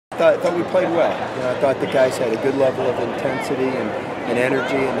thought we played well. You know, I thought the guys had a good level of intensity and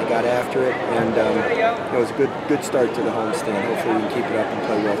energy, and they got after it. And it was a good start to the homestand. Hopefully we can keep it up and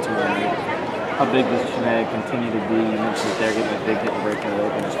play well tomorrow night. How big does Cheney continue to be? You mentioned that they're getting a big hit and break it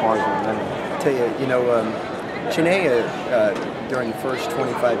open as far as the momentum. I tell you, you know, Cheney during the first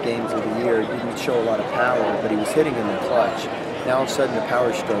 25 games of the year didn't show a lot of power, but he was hitting in the clutch. Now all of a sudden the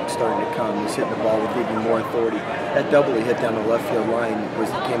power stroke's starting to come. He's hitting the ball with even more authority. That double he hit down the left field line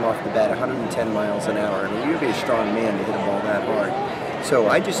came off the bat 110 miles an hour. I mean, you'd be a strong man to hit a ball that hard. So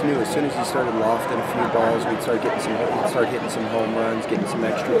I just knew as soon as he started lofting a few balls, we'd start hitting some home runs, getting some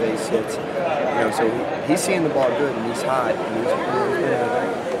extra base hits. You know, so he's seeing the ball good and he's hot, and he's been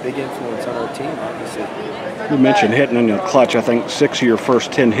a big influence on our team, obviously. You mentioned hitting in the clutch. I think 6 of your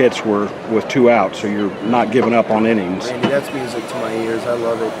first 10 hits were with 2 outs, so you're not giving up on innings. Randy, that's music to my ears. I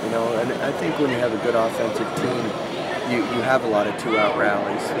love it. You know, and I think when you have a good offensive team, you have a lot of 2-out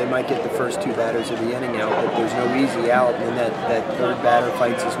rallies. They might get the first 2 batters of the inning out, but there's no easy out, and then that third batter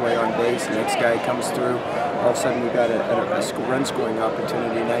fights his way on base, the next guy comes through, all of a sudden we've got a run-scoring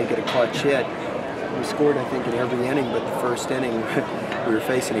opportunity, now you get a clutch hit. We scored, I think, in every inning, but the first inning, we were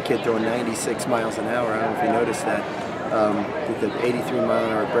facing a kid throwing 96 miles an hour. I don't know if you noticed that. With the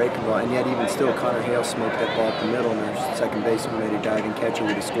 83-mile-an-hour breaking ball, and yet even still, Connor Hale smoked that ball up the middle, and their second baseman made a diving catcher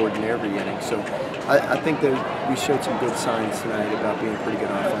would have scored in every inning. So I think that we showed some good signs tonight about being a pretty good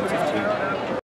offensive team.